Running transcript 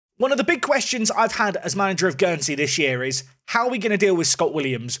One of the big questions I've had as manager of Guernsey this year is, how are we going to deal with Scott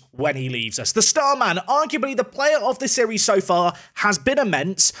Williams when he leaves us? The star man, arguably the player of the series so far, has been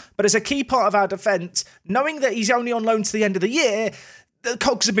immense, but as a key part of our defence, knowing that he's only on loan to the end of the year, the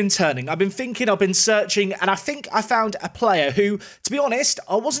cogs have been turning. I've been thinking, I've been searching, and I think I found a player who, to be honest,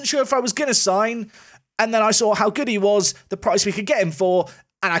 I wasn't sure if I was going to sign, and then I saw how good he was, the price we could get him for,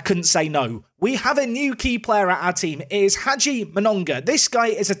 and I couldn't say no. We have a new key player at our team. It is Haji Manonga. This guy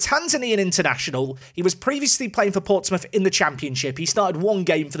is a Tanzanian international. He was previously playing for Portsmouth in the Championship. He started one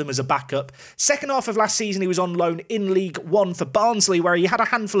game for them as a backup. Second half of last season, he was on loan in League One for Barnsley, where he had a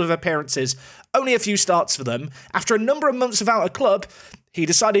handful of appearances, only a few starts for them. After a number of months without a club, he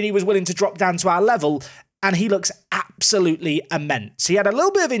decided he was willing to drop down to our level, and he looks absolutely immense. He had a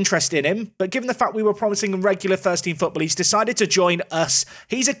little bit of interest in him, but given the fact we were promising him regular first-team football, he's decided to join us.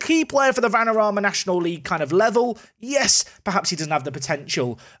 He's a key player for the Vanarama National League kind of level. Yes, perhaps he doesn't have the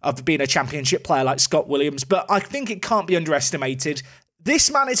potential of being a championship player like Scott Williams, but I think it can't be underestimated.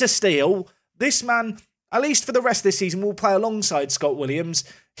 This man is a steal. This man, at least for the rest of this season, will play alongside Scott Williams.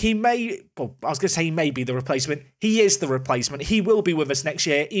 He may, well, I was going to say he may be the replacement. He is the replacement. He will be with us next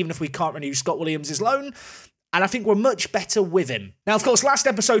year, even if we can't renew Scott Williams' loan. And I think we're much better with him. Now, of course, last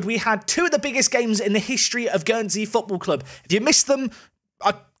episode, we had two of the biggest games in the history of Guernsey Football Club. If you missed them,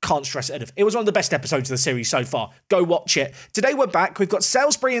 I can't stress it enough. It was one of the best episodes of the series so far. Go watch it. Today we're back. We've got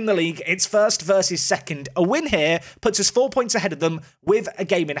Salisbury in the league. It's first versus second. A win here puts us 4 points ahead of them with a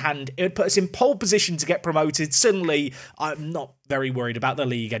game in hand. It would put us in pole position to get promoted. Suddenly, I'm not very worried about the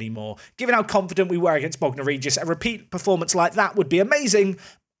league anymore. Given how confident we were against Bognor Regis, a repeat performance like that would be amazing.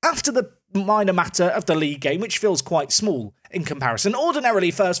 After the minor matter of the league game, which feels quite small in comparison.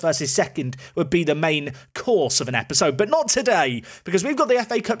 Ordinarily, first versus second would be the main course of an episode, but not today, because we've got the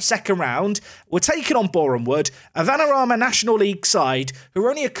FA Cup second round. We're taking on Boreham Wood, a Vanarama National League side who are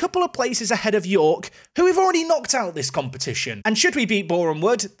only a couple of places ahead of York, who we've already knocked out this competition. And should we beat Boreham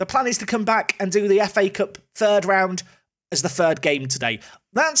Wood, the plan is to come back and do the FA Cup third round as the third game today.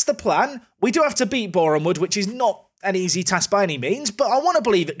 That's the plan. We do have to beat Boreham Wood, which is not an easy task by any means, but I want to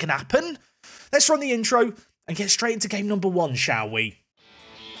believe it can happen. Let's run the intro and get straight into game number one, shall we?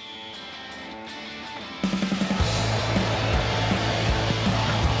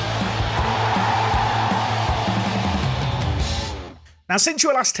 Now, since you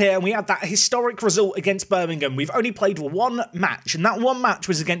were last here and we had that historic result against Birmingham, we've only played one match, and that one match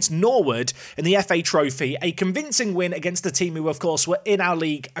was against Norwood in the FA Trophy, a convincing win against a team who, of course, were in our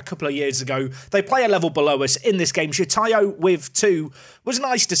league a couple of years ago. They play a level below us in this game. Shatayo with 2 was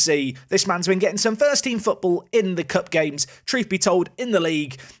nice to see. This man's been getting some first-team football in the cup games. Truth be told, in the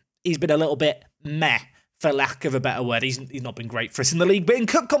league, he's been a little bit meh, for lack of a better word. He's not been great for us in the league, but in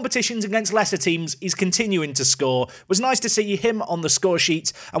cup competitions against lesser teams, he's continuing to score. It was nice to see him on the score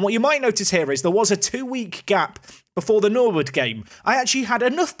sheet, and what you might notice here is there was a 2-week gap before the Norwood game. I actually had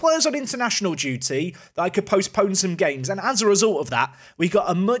enough players on international duty that I could postpone some games, and as a result of that, we got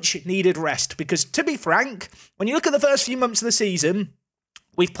a much-needed rest, because to be frank, when you look at the first few months of the season,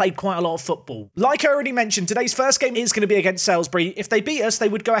 we've played quite a lot of football. Like I already mentioned, today's first game is going to be against Salisbury. If they beat us, they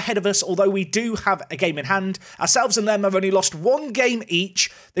would go ahead of us, although we do have a game in hand. Ourselves and them have only lost one game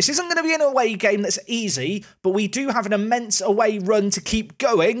each. This isn't going to be an away game that's easy, but we do have an immense away run to keep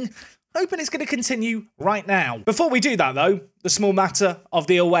going. Hoping it's going to continue right now. Before we do that, though, the small matter of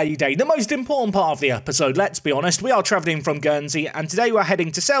the away day. The most important part of the episode, let's be honest. We are travelling from Guernsey, and today we're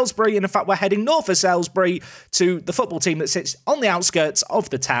heading to Salisbury, and in fact, we're heading north of Salisbury to the football team that sits on the outskirts of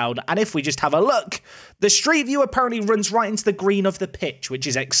the town. And if we just have a look, the street view apparently runs right into the green of the pitch, which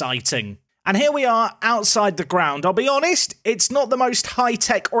is exciting. And here we are outside the ground. I'll be honest, it's not the most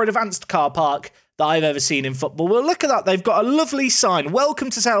high-tech or advanced car park that I've ever seen in football. Well, look at that. They've got a lovely sign. Welcome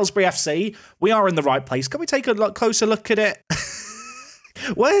to Salisbury FC. We are in the right place. Can we take a closer look at it?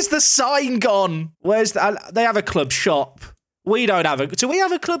 Where's the sign gone? They have a club shop. We don't have do we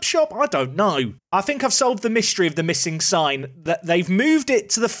have a club shop? I don't know. I think I've solved the mystery of the missing sign. That they've moved it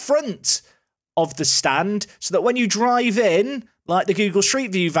to the front of the stand so that when you drive in, like the Google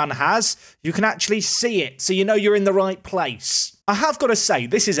Street View van has, you can actually see it, so you know you're in the right place. I have got to say,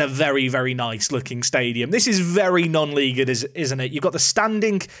 this is a very, very nice looking stadium. This is very non-league, isn't it? You've got the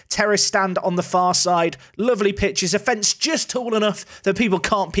standing terrace stand on the far side, lovely pitches, a fence just tall enough that people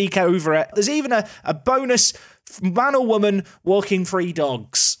can't peek over it. There's even a bonus man or woman walking 3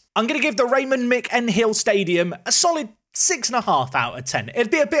 dogs. I'm going to give the Raymond McEnhill Stadium a solid 6.5 out of 10.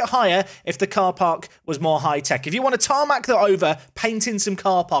 It'd be a bit higher if the car park was more high-tech. If you want to tarmac that over, paint in some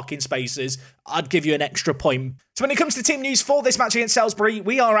car parking spaces, I'd give you an extra point. So when it comes to team news for this match against Salisbury,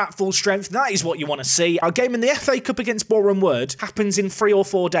 we are at full strength. That is what you want to see. Our game in the FA Cup against Boreham Wood happens in 3 or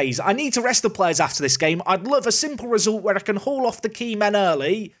 4 days. I need to rest the players after this game. I'd love a simple result where I can haul off the key men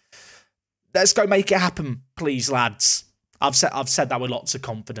early. Let's go make it happen, please, lads. I've said that with lots of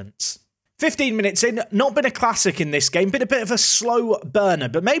confidence. 15 minutes in, not been a classic in this game, been a bit of a slow burner,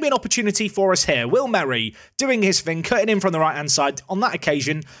 but maybe an opportunity for us here. Will Merry doing his thing, cutting in from the right-hand side. On that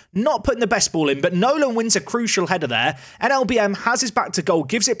occasion, not putting the best ball in, but Nolan wins a crucial header there. NLBM has his back to goal,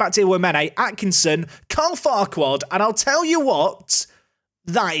 gives it back to Iwemene, Atkinson, Carl Farquhar, and I'll tell you what,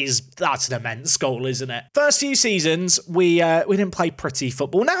 that's an immense goal, isn't it? First few seasons, we didn't play pretty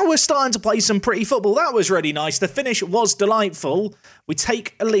football. Now we're starting to play some pretty football. That was really nice. The finish was delightful. We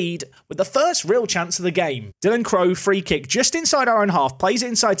take a lead with the first real chance of the game. Dylan Crow, free kick just inside our own half, plays it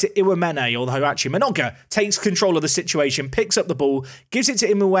inside to Iwemene, although actually Manoga takes control of the situation, picks up the ball, gives it to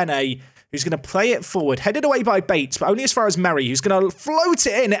Iwemene, who's going to play it forward, headed away by Bates, but only as far as Merry, who's going to float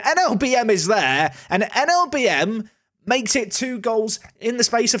it in. NLBM is there, and NLBM makes it 2 goals in the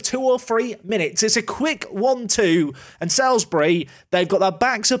space of 2 or 3 minutes. It's a quick 1-2, and Salisbury, they've got their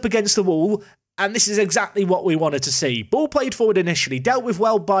backs up against the wall, and this is exactly what we wanted to see. Ball played forward initially, dealt with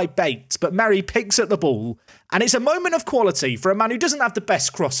well by Bates, but Merry picks up the ball, and it's a moment of quality for a man who doesn't have the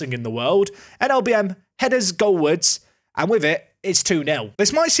best crossing in the world. NLBM headers goalwards, and with it, it's 2-0.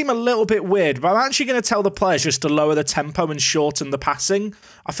 This might seem a little bit weird, but I'm actually going to tell the players just to lower the tempo and shorten the passing.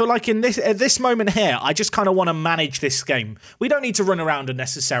 I feel like at this moment here, I just kind of want to manage this game. We don't need to run around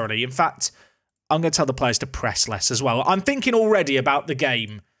unnecessarily. In fact, I'm going to tell the players to press less as well. I'm thinking already about the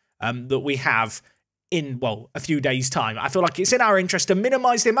game that we have in, well, a few days' time. I feel like it's in our interest to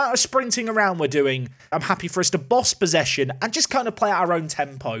minimise the amount of sprinting around we're doing. I'm happy for us to boss possession and just kind of play at our own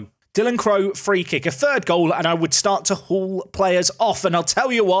tempo. Dylan Crow, free kick, a 3rd goal, and I would start to haul players off. And I'll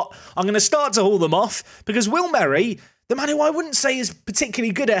tell you what, I'm going to start to haul them off because Will Merry, the man who I wouldn't say is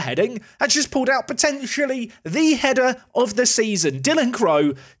particularly good at heading, has just pulled out potentially the header of the season. Dylan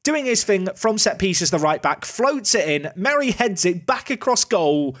Crow doing his thing from set piece as the right back, floats it in, Merry heads it back across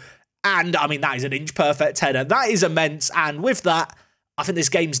goal, and I mean, that is an inch-perfect header. That is immense, and with that, I think this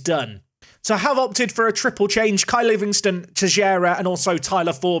game's done. So I have opted for a triple change. Kai Livingston, Tejera, and also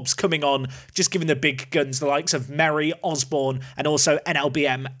Tyler Forbes coming on, just giving the big guns, the likes of Merry, Osborne, and also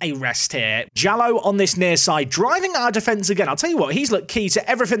NLBM, a rest here. Jallo on this near side, driving our defence again. I'll tell you what, he's looked key to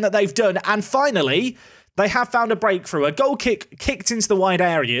everything that they've done. And finally, they have found a breakthrough. A goal kick kicked into the wide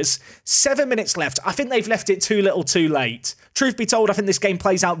areas. 7 minutes left. I think they've left it too little too late. Truth be told, I think this game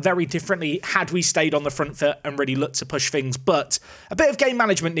plays out very differently had we stayed on the front foot and really looked to push things. But a bit of game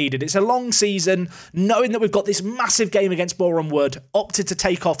management needed. It's a long season. Knowing that we've got this massive game against Boreham Wood, opted to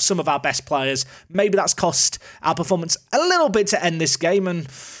take off some of our best players. Maybe that's cost our performance a little bit to end this game. And,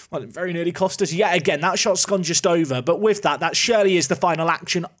 well, it very nearly cost us yet again. That shot's gone just over. But with that, that surely is the final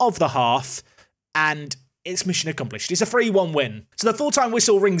action of the half. And it's mission accomplished. It's a 3-1 win. So the full-time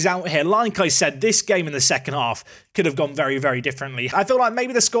whistle rings out here. Like I said, this game in the second half could have gone very, very differently. I feel like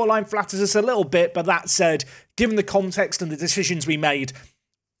maybe the scoreline flatters us a little bit, but that said, given the context and the decisions we made,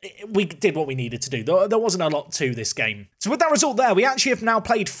 we did what we needed to do. There wasn't a lot to this game. So with that result there, we actually have now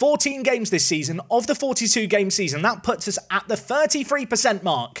played 14 games this season. Of the 42-game season, that puts us at the 33%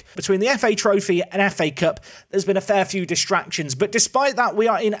 mark. Between the FA Trophy and FA Cup, there's been a fair few distractions. But despite that, we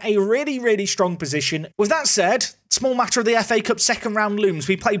are in a really, really strong position. With that said, small matter of the FA Cup second round looms.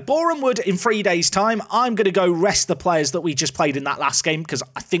 We play Boreham Wood in 3 days' time. I'm going to go rest the players that we just played in that last game because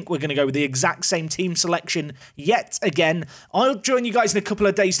I think we're going to go with the exact same team selection yet again. I'll join you guys in a couple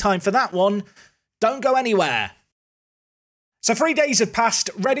of days' time for that one. Don't go anywhere. So 3 days have passed,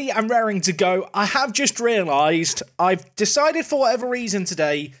 ready and raring to go. I have just realised I've decided for whatever reason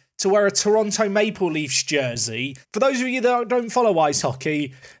today to wear a Toronto Maple Leafs jersey. For those of you that don't follow ice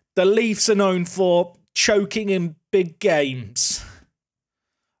hockey, the Leafs are known for choking in big games.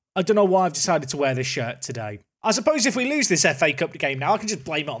 I don't know why I've decided to wear this shirt today. I suppose if we lose this FA Cup game now, I can just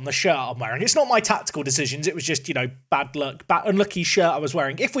blame it on the shirt I'm wearing. It's not my tactical decisions. It was just, you know, bad luck, unlucky shirt I was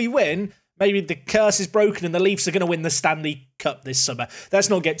wearing. If we win, maybe the curse is broken and the Leafs are going to win the Stanley Cup this summer. Let's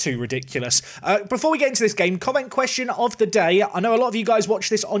not get too ridiculous. Before we get into this game, comment question of the day. I know a lot of you guys watch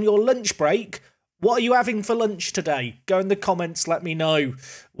this on your lunch break. What are you having for lunch today? Go in the comments, let me know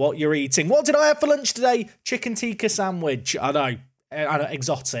what you're eating. What did I have for lunch today? Chicken tikka sandwich. I know,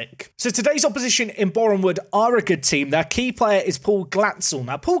 exotic. So today's opposition in Boreham Wood are a good team. Their key player is Paul Glatzel.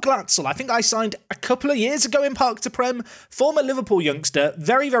 Now, Paul Glatzel, I think I signed a couple of years ago in Park to Prem. Former Liverpool youngster,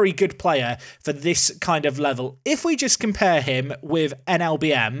 very, very good player for this kind of level. If we just compare him with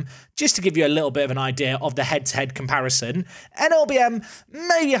NLBM, just to give you a little bit of an idea of the head-to-head comparison, NLBM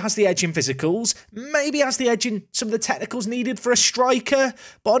maybe has the edge in physicals, maybe has the edge in some of the technicals needed for a striker,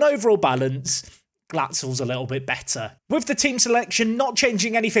 but on overall balance, Glatzel's a little bit better. With the team selection not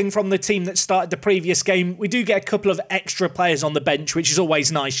changing anything from the team that started the previous game, we do get a couple of extra players on the bench, which is always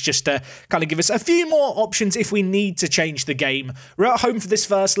nice just to kind of give us a few more options if we need to change the game. We're at home for this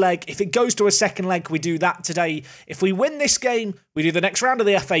first leg. If it goes to a second leg, we do that today. If we win this game, we do the next round of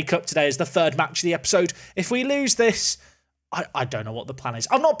the FA Cup today as the third match of the episode. If we lose this, I don't know what the plan is.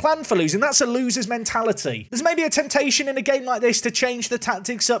 I've not planned for losing. That's a loser's mentality. There's maybe a temptation in a game like this to change the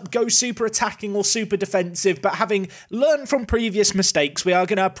tactics up, go super attacking or super defensive, but having learned from previous mistakes, we are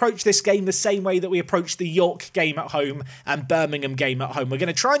going to approach this game the same way that we approached the York game at home and Birmingham game at home. We're going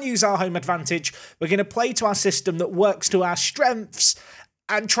to try and use our home advantage. We're going to play to our system that works to our strengths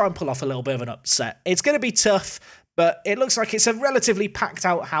and try and pull off a little bit of an upset. It's going to be tough, but it looks like it's a relatively packed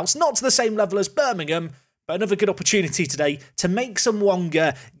out house, not to the same level as Birmingham, but another good opportunity today to make some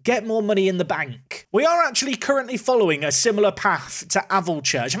Wonga, get more money in the bank. We are actually currently following a similar path to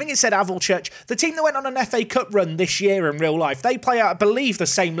Addons. I think it said Addons, the team that went on an FA Cup run this year in real life. They play at, I believe, the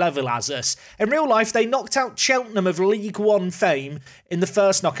same level as us. In real life, they knocked out Cheltenham of League One fame in the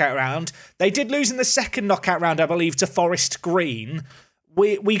first knockout round. They did lose in the second knockout round, I believe, to Forest Green.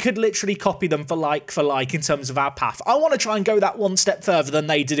 We could literally copy them for like in terms of our path. I want to try and go that one step further than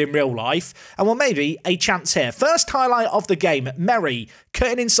they did in real life. And well, maybe a chance here. First highlight of the game, Merry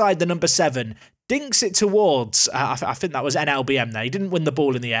cutting inside the number 7. Dinks it towards, I think that was NLBM there. He didn't win the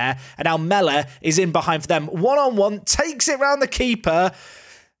ball in the air. And now Mella is in behind for them. One-on-one, takes it round the keeper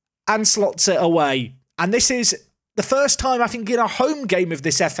and slots it away. And this is the first time, I think, in a home game of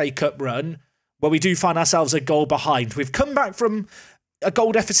this FA Cup run where we do find ourselves a goal behind. We've come back from a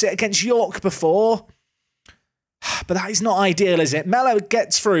goal deficit against York before, but that is not ideal, is it? Mello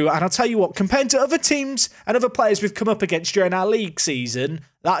gets through, and I'll tell you what, compared to other teams and other players we've come up against during our league season,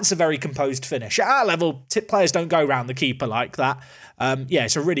 that's a very composed finish. At our level, players don't go round the keeper like that. Yeah,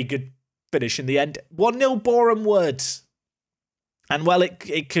 it's a really good finish in the end. 1-0 Boreham Wood. And, well,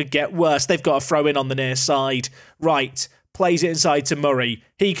 it could get worse. They've got a throw-in on the near side. Right, plays it inside to Murray.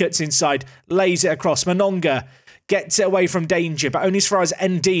 He cuts inside, lays it across. Mononga gets it away from danger, but only as far as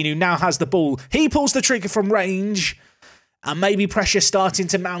Ndine, who now has the ball. He pulls the trigger from range, and maybe pressure starting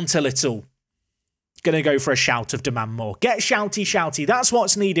to mount a little. Going to go for a shout of demand more. Get shouty, shouty. That's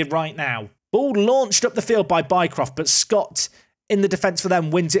what's needed right now. Ball launched up the field by Bycroft, but Scott in the defence for them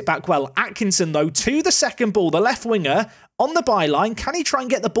wins it back well. Atkinson, though, to the second ball. The left winger on the byline. Can he try and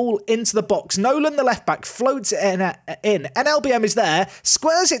get the ball into the box? Nolan, the left back, floats it in. NLBM is there.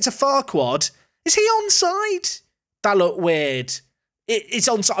 Squares it to Farquad. Is he onside? That looked weird. It's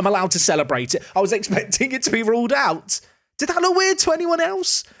onside. I'm allowed to celebrate it. I was expecting it to be ruled out. Did that look weird to anyone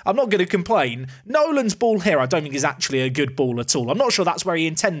else? I'm not going to complain. Nolan's ball here I don't think is actually a good ball at all. I'm not sure that's where he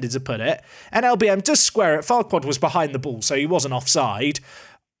intended to put it. NLBM does square it. Farquad was behind the ball, so he wasn't offside.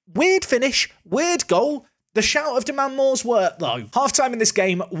 Weird finish. Weird goal. The shout of demand more's work, though. Half-time in this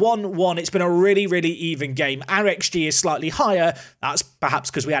game, 1-1. It's been a really, really even game. Our XG is slightly higher. That's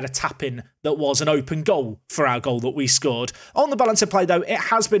perhaps because we had a tap-in that was an open goal for our goal that we scored. On the balance of play, though, it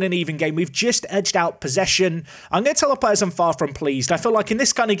has been an even game. We've just edged out possession. I'm going to tell the players I'm far from pleased. I feel like in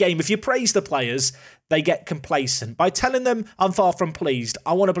this kind of game, if you praise the players, they get complacent. By telling them I'm far from pleased,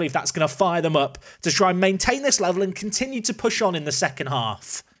 I want to believe that's going to fire them up to try and maintain this level and continue to push on in the second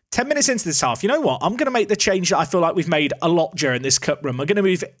half. 10 minutes into this half, you know what? I'm going to make the change that I feel like we've made a lot during this cup run. We're going to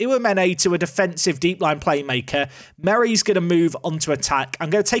move Iwamene to a defensive deep line playmaker. Merry's going to move onto attack. I'm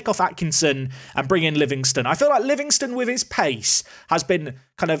going to take off Atkinson and bring in Livingston. I feel like Livingston with his pace has been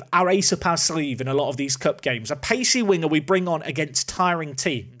kind of our ace up our sleeve in a lot of these cup games. A pacey winger we bring on against tiring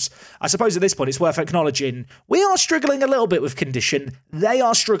teams. I suppose at this point it's worth acknowledging we are struggling a little bit with condition. They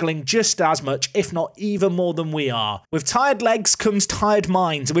are struggling just as much, if not even more than we are. With tired legs comes tired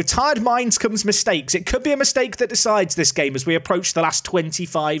minds. With tired minds comes mistakes. It could be a mistake that decides this game as we approach the last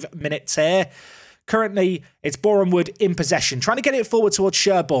 25 minutes here. Currently, it's Boreham Wood in possession, trying to get it forward towards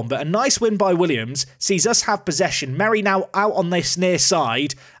Sherborne, but a nice win by Williams sees us have possession. Merry now out on this near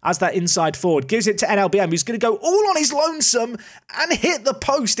side as that inside forward. Gives it to NLBM, who's going to go all on his lonesome and hit the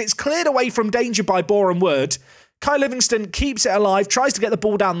post. It's cleared away from danger by Boreham Wood. Kai Livingston keeps it alive, tries to get the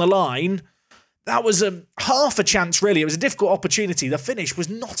ball down the line. That was half a chance, really. It was a difficult opportunity. The finish was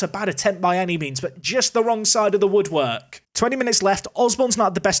not a bad attempt by any means, but just the wrong side of the woodwork. 20 minutes left. Osborne's not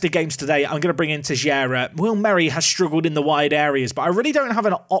had the best of games today. I'm going to bring in Teixeira. Will Merry has struggled in the wide areas, but I really don't have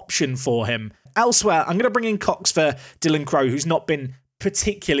an option for him. Elsewhere, I'm going to bring in Cox for Dylan Crow, who's not been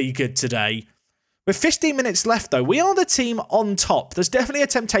particularly good today. With 15 minutes left, though, we are the team on top. There's definitely a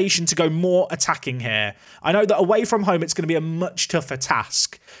temptation to go more attacking here. I know that away from home, it's going to be a much tougher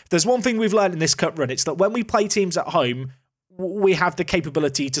task. If there's one thing we've learned in this cup run, it's that when we play teams at home, we have the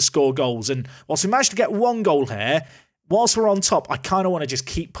capability to score goals. And whilst we managed to get one goal here, whilst we're on top, I kind of want to just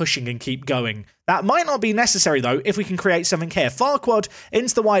keep pushing and keep going. That might not be necessary, though, if we can create something here. Farquad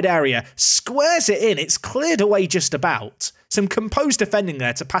into the wide area, squares it in. It's cleared away just about. Some composed defending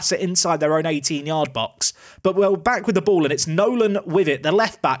there to pass it inside their own 18-yard box. But we're back with the ball, and it's Nolan with it. The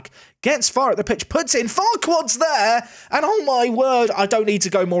left back gets far at the pitch, puts it in. Farquad's there, and oh my word, I don't need to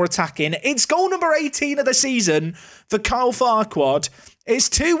go more attacking. It's goal number 18 of the season for Kyle Farquad. It's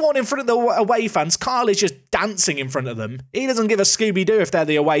 2-1 in front of the away fans. Kyle is just dancing in front of them. He doesn't give a Scooby-Doo if they're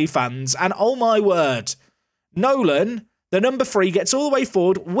the away fans. And oh my word, Nolan, the number 3, gets all the way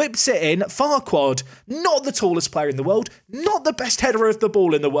forward, whips it in. Farquad, not the tallest player in the world, not the best header of the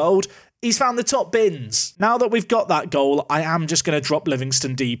ball in the world. He's found the top bins. Now that we've got that goal, I am just going to drop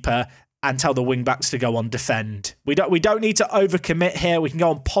Livingston deeper and tell the wing-backs to go on defend. We don't need to overcommit here. We can go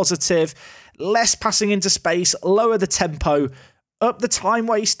on positive, less passing into space, lower the tempo, up the time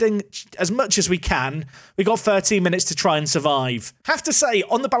wasting as much as we can. We got 13 minutes to try and survive. Have to say,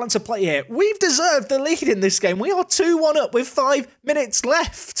 on the balance of play here, we've deserved the lead in this game. We are 2-1 up with 5 minutes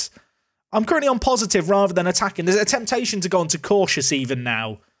left. I'm currently on positive rather than attacking. There's a temptation to go on to cautious even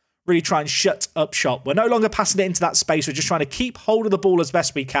now. Really try and shut up shop. We're no longer passing it into that space. We're just trying to keep hold of the ball as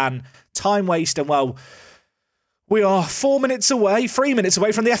best we can. Time waste, and well, we are 3 minutes away from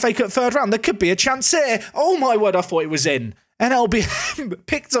the FA Cup third round. There could be a chance here. Oh my word, I thought it was in. NLB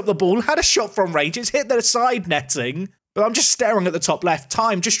picked up the ball, had a shot from range, it's hit the side netting, but I'm just staring at the top left.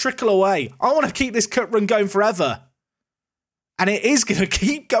 Time, just trickle away. I want to keep this cup run going forever. And it is going to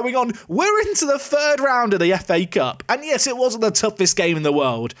keep going on. We're into the third round of the FA Cup. And yes, it wasn't the toughest game in the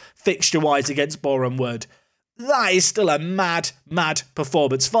world, fixture-wise against Boreham Wood. That is still a mad, mad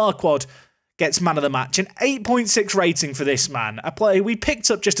performance. Farquad gets man of the match, an 8.6 rating for this man. A player we picked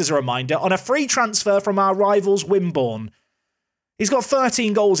up, just as a reminder, on a free transfer from our rivals Wimborne. He's got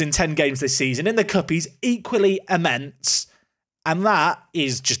 13 goals in 10 games this season. In the Cup, he's equally immense. And that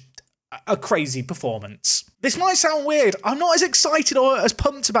is just a crazy performance. This might sound weird. I'm not as excited or as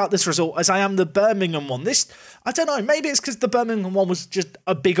pumped about this result as I am the Birmingham one. I don't know, maybe it's because the Birmingham one was just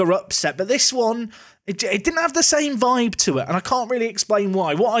a bigger upset. But this one, it didn't have the same vibe to it. And I can't really explain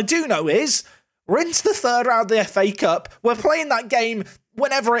why. What I do know is we're into the third round of the FA Cup. We're playing that game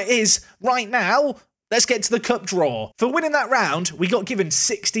whenever it is right now. Let's get to the cup draw. For winning that round, we got given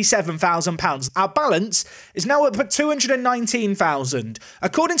 £67,000. Our balance is now up at £219,000.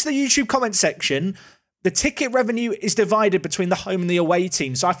 According to the YouTube comment section, the ticket revenue is divided between the home and the away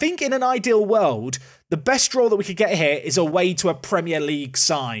team. So I think in an ideal world, the best draw that we could get here is away to a Premier League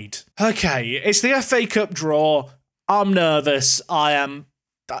side. Okay, it's the FA Cup draw. I'm nervous. I'm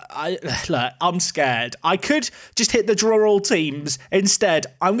scared. I could just hit the draw all teams. Instead,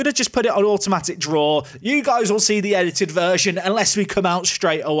 I'm going to just put it on automatic draw. You guys will see the edited version unless we come out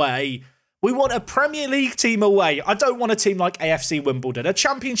straight away. We want a Premier League team away. I don't want a team like AFC Wimbledon. A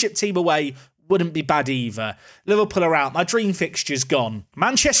Championship team away wouldn't be bad either. Liverpool are out. My dream fixture's gone.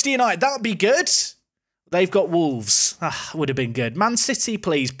 Manchester United, that would be good. They've got Wolves. Would have been good. Man City,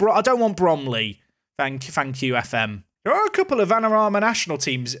 please. I don't want Bromley. Thank you, FM. There are a couple of Vanarama national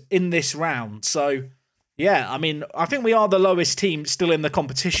teams in this round, so yeah, I mean, I think we are the lowest team still in the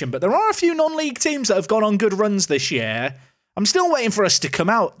competition, but there are a few non-league teams that have gone on good runs this year. I'm still waiting for us to come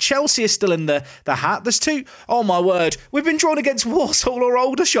out. Chelsea is still in the hat. There's two. Oh my word, we've been drawn against Walsall or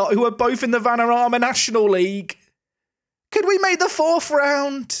Aldershot, who are both in the Vanarama National League. Could we make the fourth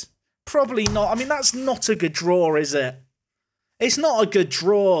round? Probably not. I mean, that's not a good draw, is it? It's not a good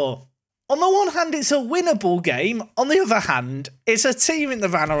draw. On the one hand, it's a winnable game. On the other hand, it's a team in the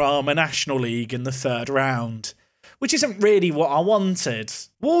Vanarama National League in the third round, which isn't really what I wanted.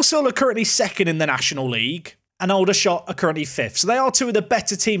 Walsall are currently second in the National League, and Aldershot are currently 5th. So they are two of the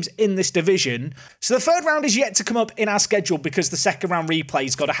better teams in this division. So the third round is yet to come up in our schedule because the second round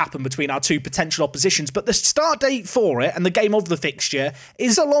replay's got to happen between our two potential oppositions. But the start date for it and the game of the fixture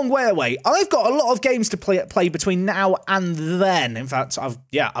is a long way away. I've got a lot of games to play between now and then. In fact, I've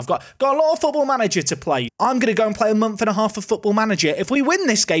got a lot of Football Manager to play. I'm going to go and play a month and a half of Football Manager. If we win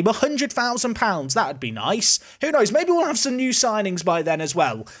this game, £100,000, that'd be nice. Who knows? Maybe we'll have some new signings by then as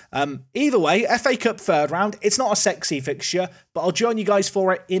well. Either way, FA Cup third round. It's not a sexy fixture, but I'll join you guys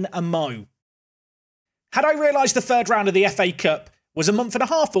for it in a mo. Had I realised the third round of the FA Cup was a month and a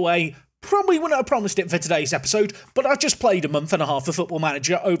half away, probably wouldn't have promised it for today's episode, but I've just played a month and a half of Football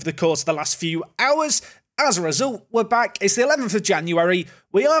Manager over the course of the last few hours. As a result, we're back. It's the 11th of January.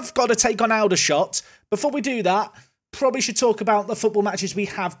 We have got to take on Aldershot. Before we do that, probably should talk about the football matches we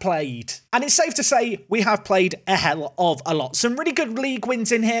have played. And it's safe to say we have played a hell of a lot. Some really good league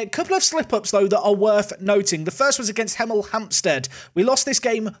wins in here. A couple of slip-ups, though, that are worth noting. The first was against Hemel Hampstead. We lost this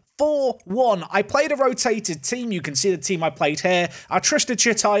game 4-1. I played a rotated team. You can see the team I played here. I trusted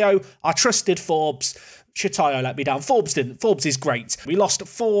Chitayo. I trusted Forbes. Chitayo let me down. Forbes didn't. Forbes is great. We lost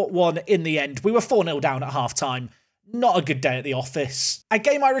 4-1 in the end. We were 4-0 down at half-time. Not a good day at the office. A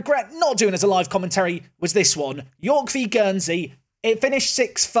game I regret not doing as a live commentary was this one. York v Guernsey. It finished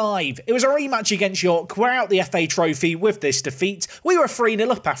 6-5. It was a rematch against York. We're out the FA Trophy with this defeat. We were 3-0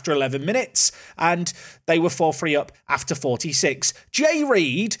 up after 11 minutes, and they were 4-3 up after 46. Jay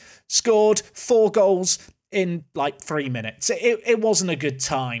Reid scored 4 goals in like 3 minutes. It wasn't a good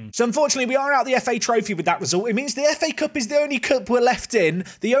time. So unfortunately, we are out the FA Trophy with that result. It means the FA Cup is the only cup we're left in.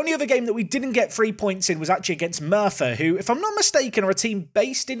 The only other game that we didn't get 3 points in was actually against Merthyr, who, if I'm not mistaken, are a team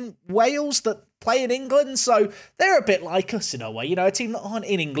based in Wales that play in England. So they're a bit like us in a way, you know, a team that aren't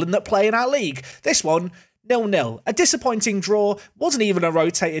in England that play in our league. This one, 0-0. A disappointing draw. Wasn't even a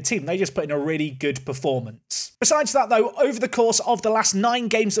rotated team. They just put in a really good performance. Besides that, though, over the course of the last 9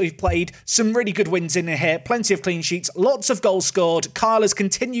 games that we've played, some really good wins in here. Plenty of clean sheets. Lots of goals scored. Kyle has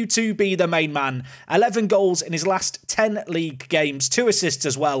continued to be the main man. 11 goals in his last 10 league games. 2 assists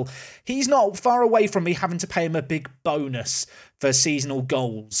as well. He's not far away from me having to pay him a big bonus for seasonal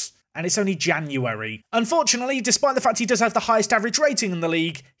goals. And it's only January. Unfortunately, despite the fact he does have the highest average rating in the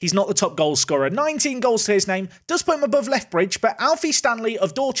league, he's not the top goal scorer. 19 goals to his name, does put him above Lethbridge, but Alfie Stanley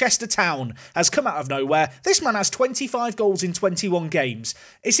of Dorchester Town has come out of nowhere. This man has 25 goals in 21 games.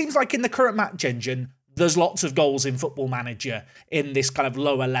 It seems like in the current match engine, there's lots of goals in Football Manager in this kind of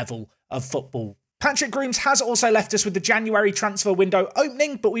lower level of football. Patrick Grooms has also left us with the January transfer window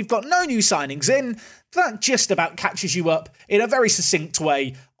opening, but we've got no new signings in. That just about catches you up in a very succinct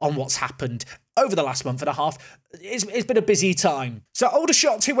way on what's happened over the last month and a half. It's been a busy time. So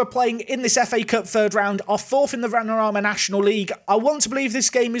Aldershot, who are playing in this FA Cup third round, are 4th in the Vanarama National League. I want to believe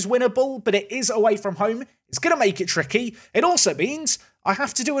this game is winnable, but it is away from home. It's going to make it tricky. It also means I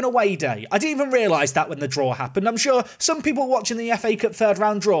have to do an away day. I didn't even realise that when the draw happened. I'm sure some people watching the FA Cup third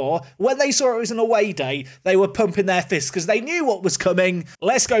round draw, when they saw it was an away day, they were pumping their fists because they knew what was coming.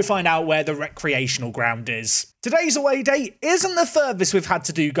 Let's go find out where the recreational ground is. Today's away day isn't the furthest we've had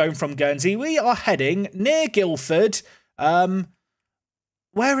to do going from Guernsey. We are heading near Guildford. Where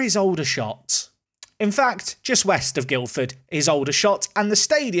is Aldershot? In fact, just west of Guildford is Aldershot, and the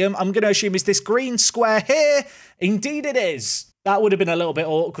stadium, I'm going to assume, is this green square here. Indeed it is. That would have been a little bit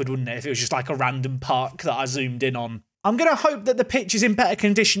awkward, wouldn't it, if it was just like a random park that I zoomed in on. I'm going to hope that the pitch is in better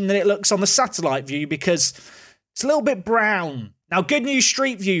condition than it looks on the satellite view because it's a little bit brown. Now, good news,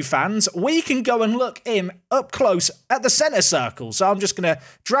 Street View fans, we can go and look in up close at the centre circle. So I'm just going to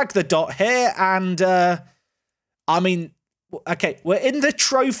drag the dot here and, okay, we're in the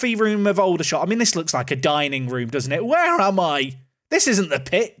trophy room of Aldershot. I mean, this looks like a dining room, doesn't it? Where am I? This isn't the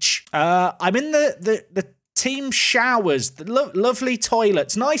pitch. I'm in the team showers, the lovely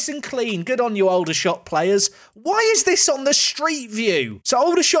toilets, nice and clean. Good on you, Aldershot players. Why is this on the street view? So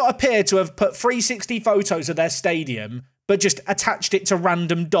Aldershot appear to have put 360 photos of their stadium, but just attached it to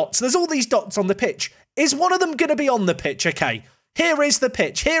random dots. There's all these dots on the pitch. Is one of them going to be on the pitch? Okay, here is the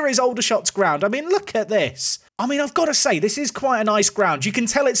pitch. Here is Aldershot's ground. I mean, look at this. I mean, I've got to say, this is quite a nice ground. You can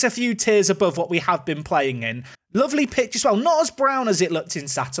tell it's a few tiers above what we have been playing in. Lovely pitch as well. Not as brown as it looked in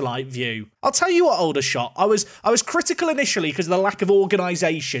satellite view. I'll tell you what, Aldershot, I was critical initially because of the lack of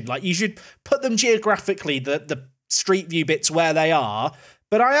organisation. Like, you should put them geographically, the street view bits where they are.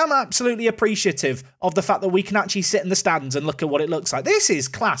 But I am absolutely appreciative of the fact that we can actually sit in the stands and look at what it looks like. This is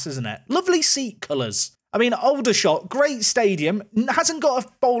class, isn't it? Lovely seat colours. I mean, Aldershot, great stadium, hasn't got a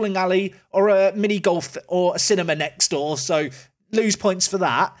bowling alley or a mini golf or a cinema next door, so lose points for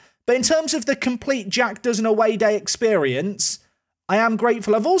that. But in terms of the complete Jack Does an away day experience, I am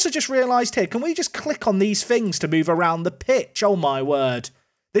grateful. I've also just realised here, can we just click on these things to move around the pitch? Oh my word.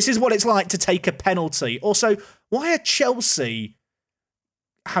 This is what it's like to take a penalty. Also, why are Chelsea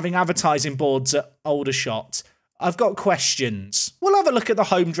having advertising boards at Aldershot? I've got questions. We'll have a look at the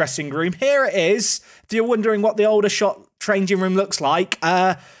home dressing room. Here it is. If you're wondering what the Aldershot changing room looks like,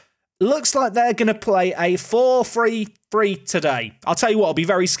 looks like they're going to play a 4-3-3 today. I'll tell you what, it'll be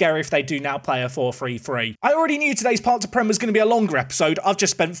very scary if they do now play a 4-3-3. I already knew today's Part to Prem was going to be a longer episode. I've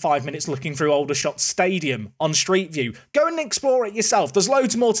just spent 5 minutes looking through Aldershot Stadium on Street View. Go and explore it yourself. There's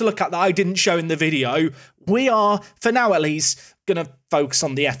loads more to look at that I didn't show in the video. We are, for now at least, going to focus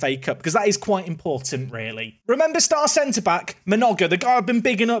on the FA Cup because that is quite important, really. Remember star centre-back Manoga, the guy I've been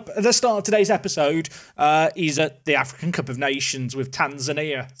bigging up at the start of today's episode. He's at the African Cup of Nations with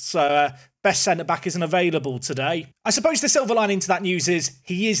Tanzania. So best centre-back isn't available today. I suppose the silver lining to that news is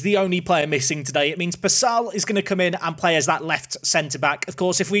he is the only player missing today. It means Pascal is going to come in and play as that left centre-back. Of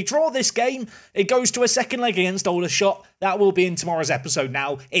course, if we draw this game, it goes to a second leg against Aldershot. That will be in tomorrow's episode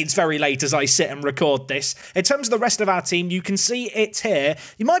now. It's very late as I sit and record this. In terms of the rest of our team, you can see it here.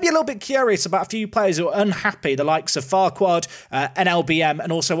 You might be a little bit curious about a few players who are unhappy, the likes of Farquhar, NLBM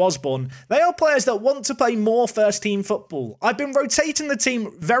and also Osborne. They are players that want to play more first-team football. I've been rotating the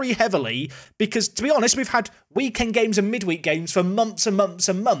team very heavily because, to be honest, we've had weekend games and midweek games for months and months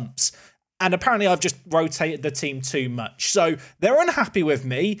and months. And apparently I've just rotated the team too much. So they're unhappy with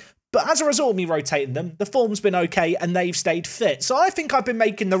me. But as a result of me rotating them, the form's been okay and they've stayed fit. So I think I've been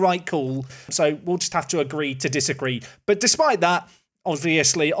making the right call. So we'll just have to agree to disagree. But despite that,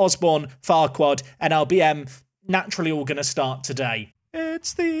 obviously, Osborne, Farquhar and LBM naturally all going to start today.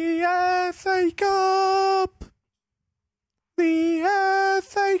 It's the FA Cup. The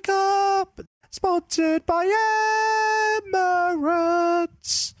FA Cup. Sponsored by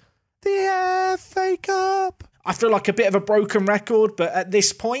Emirates. The FA Cup. I feel like a bit of a broken record, but at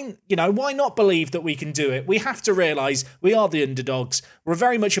this point, you know, why not believe that we can do it? We have to realise we are the underdogs. We're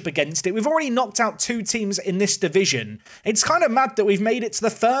very much up against it. We've already knocked out 2 teams in this division. It's kind of mad that we've made it to the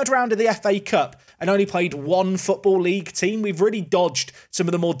 3rd round of the FA Cup and only played 1 Football League team. We've really dodged some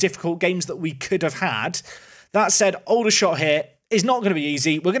of the more difficult games that we could have had. That said, Aldershot here is not going to be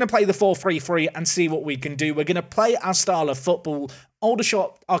easy. We're going to play the 4-3-3 and see what we can do. We're going to play our style of football.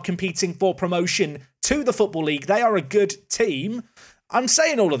 Aldershot are competing for promotion to the Football League. They are a good team. I'm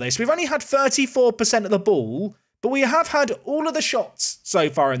saying all of this. We've only had 34% of the ball, but we have had all of the shots so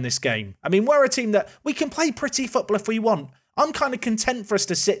far in this game. I mean, we're a team that we can play pretty football if we want. I'm kind of content for us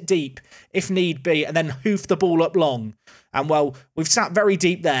to sit deep if need be and then hoof the ball up long. And well, we've sat very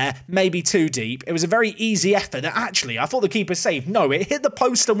deep there, maybe too deep. It was a very easy effort that actually, I thought the keeper saved. No, it hit the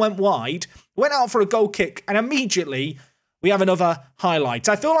post and went wide, went out for a goal kick, and immediately we have another highlight.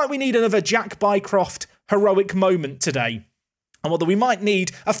 I feel like we need another Jack Bycroft heroic moment today. And although we might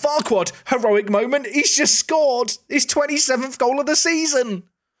need a Farquhar heroic moment, he's just scored his 27th goal of the season.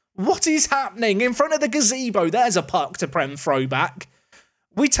 What is happening? In front of the gazebo, there's a Park to Prem throwback.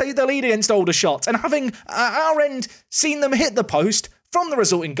 We take the lead against Aldershot, and having at our end seen them hit the post from the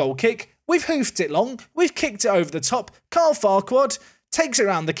resulting goal kick, we've hoofed it long, we've kicked it over the top. Carl Farquhar takes it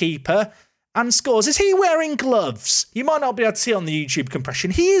around the keeper and scores. Is he wearing gloves? You might not be able to see on the YouTube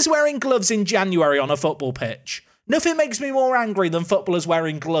compression. He is wearing gloves in January on a football pitch. Nothing makes me more angry than footballers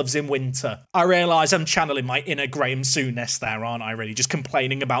wearing gloves in winter. I realise I'm channeling my inner Graham Souness there, aren't I, really? Just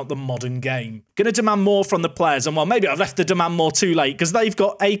complaining about the modern game. Gonna demand more from the players, and well, maybe I've left the demand more too late, because they've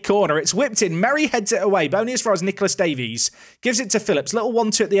got a corner. It's whipped in. Merry heads it away, but only as far as Nicholas Davies. Gives it to Phillips. Little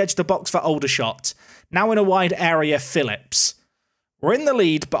 1-2 at the edge of the box for Aldershot. Now in a wide area, Phillips. We're in the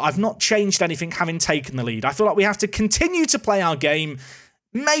lead, but I've not changed anything having taken the lead. I feel like we have to continue to play our game.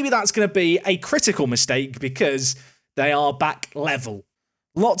 Maybe that's going to be a critical mistake because they are back level.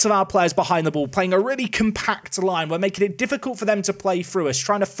 Lots of our players behind the ball playing a really compact line. We're making it difficult for them to play through us,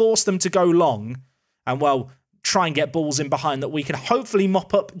 trying to force them to go long and, well, try and get balls in behind that we can hopefully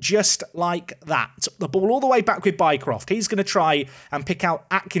mop up just like that. The ball all the way back with Bycroft. He's going to try and pick out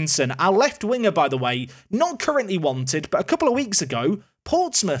Atkinson. Our left winger, by the way, not currently wanted, but a couple of weeks ago,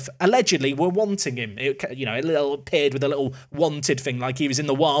 Portsmouth allegedly were wanting him. It appeared with a little wanted thing like he was in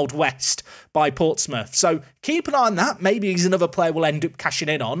the Wild West by Portsmouth. So keep an eye on that. Maybe he's another player we'll end up cashing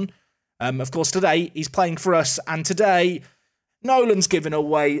in on. Of course, today he's playing for us, and today Nolan's given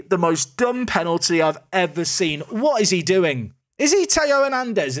away the most dumb penalty I've ever seen. What is he doing? Is he Teo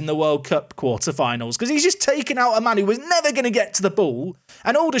Hernandez in the World Cup quarterfinals? Because he's just taken out a man who was never going to get to the ball.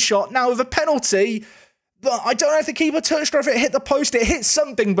 And Aldershot now with a penalty. But I don't know if the keeper touched or if it hit the post. It hit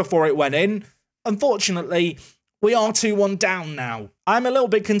something before it went in. Unfortunately, we are 2-1 down now. I'm a little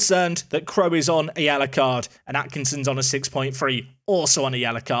bit concerned that Crowe is on a yellow card and Atkinson's on a 6.3, also on a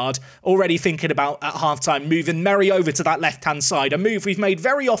yellow card. Already thinking about, at halftime, moving Merry over to that left-hand side, a move we've made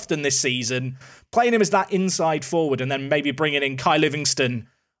very often this season, playing him as that inside forward and then maybe bringing in Kai Livingston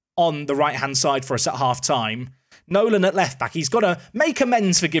on the right-hand side for us at halftime. Nolan at left-back, he's got to make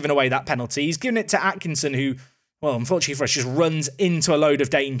amends for giving away that penalty. He's given it to Atkinson, who, well, unfortunately for us, just runs into a load of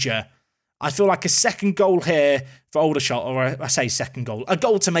danger. I feel like a second goal here for Aldershot, or I say second goal, a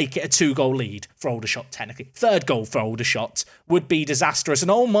goal to make it a 2-goal lead for Aldershot, technically. Third goal for Aldershot would be disastrous. And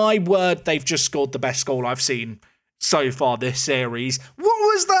oh my word, they've just scored the best goal I've seen so far this series. What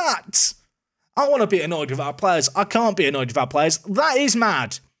was that? I want to be annoyed with our players. I can't be annoyed with our players. That is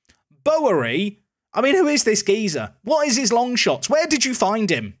mad. Bowery, I mean, who is this geezer? What is his long shots? Where did you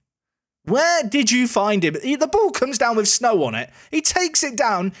find him? Where did you find him? The ball comes down with snow on it. He takes it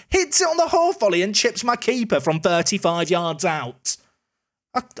down, hits it on the half volley and chips my keeper from 35 yards out.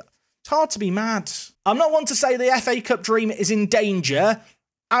 It's hard to be mad. I'm not one to say the FA Cup dream is in danger.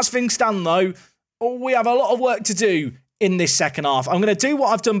 As things stand, though, we have a lot of work to do in this second half. I'm going to do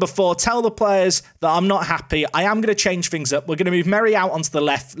what I've done before, tell the players that I'm not happy. I am going to change things up. We're going to move Merry out onto the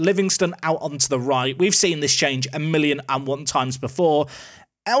left, Livingston out onto the right. We've seen this change 1,000,001 times before.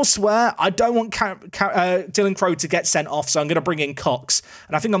 Elsewhere, I don't want Dylan Crowe to get sent off, so I'm going to bring in Cox.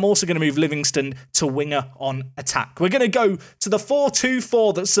 And I think I'm also going to move Livingston to winger on attack. We're going to go to the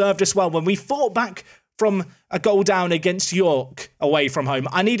 4-2-4 that served us well when we fought back from a goal down against York away from home.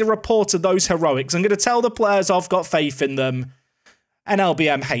 I need a report of those heroics. I'm going to tell the players I've got faith in them. And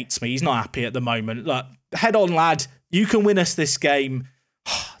LBM hates me. He's not happy at the moment. Look, head on, lad. You can win us this game.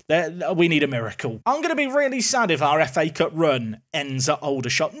 We need a miracle. I'm going to be really sad if our FA Cup run ends at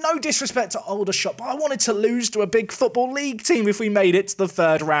Aldershot. No disrespect to Aldershot, but I wanted to lose to a big Football League team if we made it to the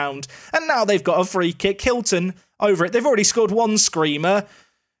third round. And now they've got a free kick. Hilton over it. They've already scored one screamer.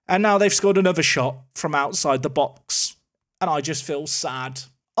 And now they've scored another shot from outside the box. And I just feel sad.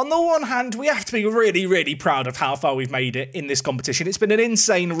 On the one hand, we have to be really, really proud of how far we've made it in this competition. It's been an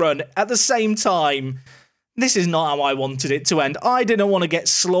insane run. At the same time, this is not how I wanted it to end. I didn't want to get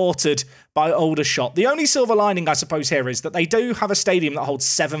slaughtered by Aldershot. The only silver lining, I suppose, here is that they do have a stadium that holds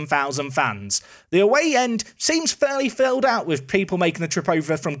 7,000 fans. The away end seems fairly filled out with people making the trip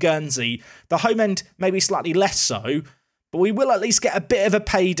over from Guernsey. The home end maybe slightly less so, but we will at least get a bit of a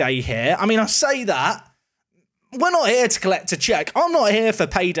payday here. I mean, I say that. We're not here to collect a cheque. I'm not here for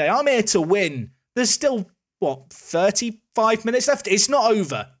payday. I'm here to win. There's still, 35 minutes left? It's not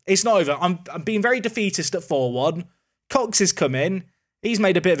over. It's not over. I'm being very defeatist at 4-1. Cox has come in. He's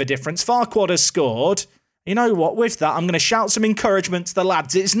made a bit of a difference. Farquad has scored. You know what? With that, I'm going to shout some encouragement to the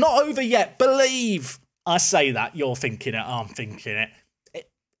lads. It's not over yet. Believe. I say that. You're thinking it. I'm thinking it.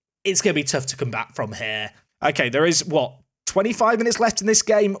 It's going to be tough to come back from here. Okay, there is, 25 minutes left in this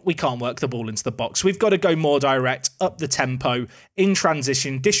game. We can't work the ball into the box. We've got to go more direct, up the tempo, in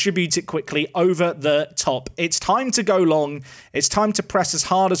transition, distribute it quickly over the top. It's time to go long. It's time to press as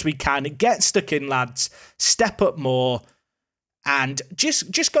hard as we can. Get stuck in, lads. Step up more. And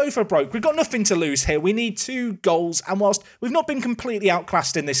just go for broke. We've got nothing to lose here. We need 2 goals. And whilst we've not been completely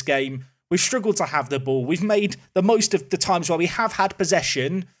outclassed in this game, we've struggled to have the ball. We've made the most of the times where we have had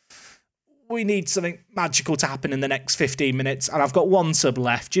possession. We need something magical to happen in the next 15 minutes, and I've got 1 sub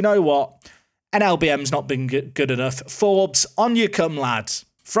left. You know what? An LBM's not been good enough. Forbes, on you come, lad.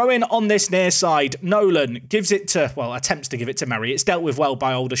 Throw in on this near side. Nolan gives it to, attempts to give it to Merry. It's dealt with well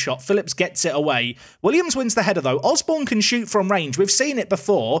by Aldershot. Phillips gets it away. Williams wins the header, though. Osborne can shoot from range. We've seen it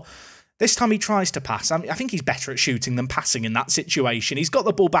before. This time he tries to pass. I think he's better at shooting than passing in that situation. He's got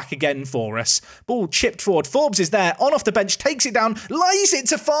the ball back again for us. Ball chipped forward. Forbes is there, on off the bench, takes it down, lays it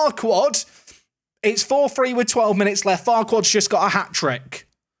to Farquad. It's 4-3 with 12 minutes left. Farquad's just got a hat-trick.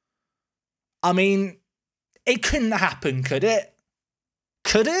 I mean, it couldn't happen, could it?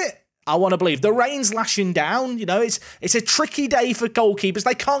 Could it? I want to believe. The rain's lashing down. You know, it's a tricky day for goalkeepers.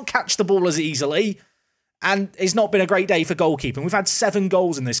 They can't catch the ball as easily. And it's not been a great day for goalkeeping. We've had 7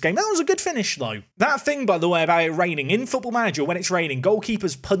 goals in this game. That was a good finish, though. That thing, by the way, about it raining. In Football Manager, when it's raining,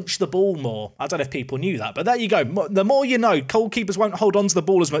 goalkeepers punch the ball more. I don't know if people knew that, but there you go. The more you know, goalkeepers won't hold on to the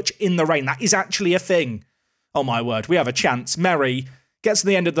ball as much in the rain. That is actually a thing. Oh, my word. We have a chance. Merry gets to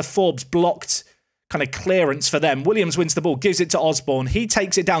the end of the Forbes blocked kind of clearance for them. Williams wins the ball, gives it to Osborne. He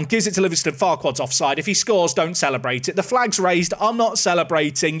takes it down, gives it to Livingston. Farquad's offside. If he scores, don't celebrate it. The flag's raised. I'm not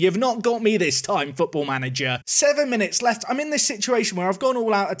celebrating. You've not got me this time, Football Manager. 7 minutes left. I'm in this situation where I've gone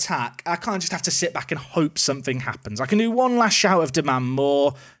all out attack. I can't just have to sit back and hope something happens. I can do one last shout of demand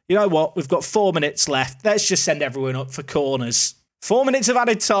more. You know what? We've got 4 minutes left. Let's just send everyone up for corners. 4 minutes of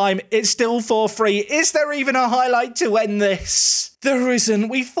added time. It's still 4-3. Is there even a highlight to end this? There isn't.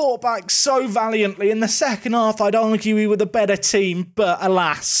 We fought back so valiantly. In the second half, I'd argue we were the better team, but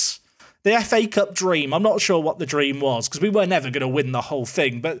alas. The FA Cup dream, I'm not sure what the dream was, because we were never going to win the whole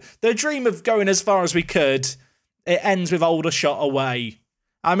thing, but the dream of going as far as we could, it ends with Aldershot away.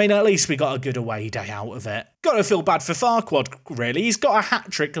 I mean, at least we got a good away day out of it. Got to feel bad for Farquad, really. He's got a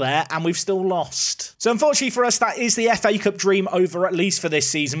hat-trick there, and we've still lost. So unfortunately for us, that is the FA Cup dream over, at least for this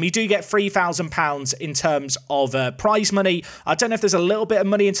season. We do get £3,000 in terms of prize money. I don't know if there's a little bit of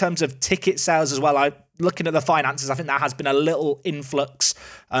money in terms of ticket sales as well. Looking at the finances, I think that has been a little influx,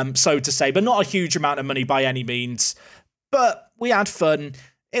 so to say, but not a huge amount of money by any means. But we had fun.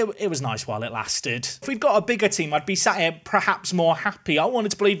 It was nice while it lasted. If we'd got a bigger team, I'd be sat here perhaps more happy. I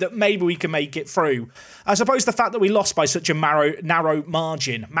wanted to believe that maybe we can make it through. I suppose the fact that we lost by such a narrow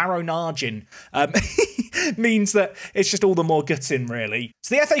margin, means that it's just all the more gutting, really.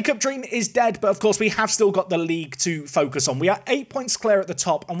 So the FA Cup dream is dead, but of course we have still got the league to focus on. We are 8 points clear at the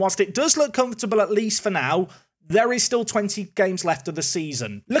top, and whilst it does look comfortable, at least for now, there is still 20 games left of the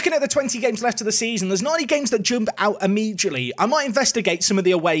season. Looking at the 20 games left of the season, there's not any games that jump out immediately. I might investigate some of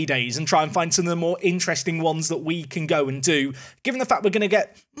the away days and try and find some of the more interesting ones that we can go and do. Given the fact we're going to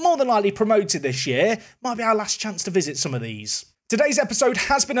get more than likely promoted this year, might be our last chance to visit some of these. Today's episode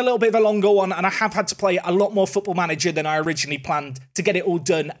has been a little bit of a longer one, and I have had to play a lot more Football Manager than I originally planned to get it all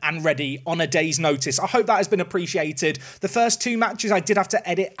done and ready on a day's notice. I hope that has been appreciated. The first 2 matches I did have to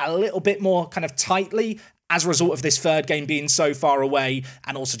edit a little bit more kind of tightly as a result of this third game being so far away,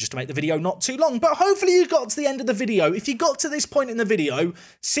 and also just to make the video not too long. But hopefully you got to the end of the video. If you got to this point in the video,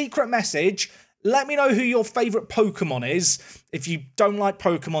 secret message, let me know who your favourite Pokemon is. If you don't like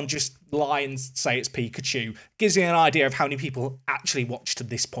Pokemon, just lie and say it's Pikachu. Gives you an idea of how many people actually watched to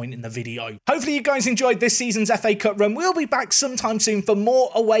this point in the video. Hopefully you guys enjoyed this season's FA Cup run. We'll be back sometime soon for more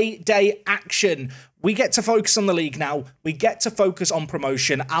away day action. We get to focus on the league now. We get to focus on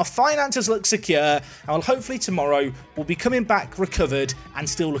promotion. Our finances look secure. And well, hopefully tomorrow we'll be coming back recovered and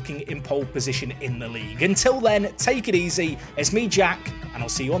still looking in pole position in the league. Until then, take it easy. It's me, Jack, and I'll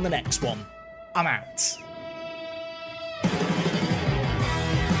see you on the next one. I'm out.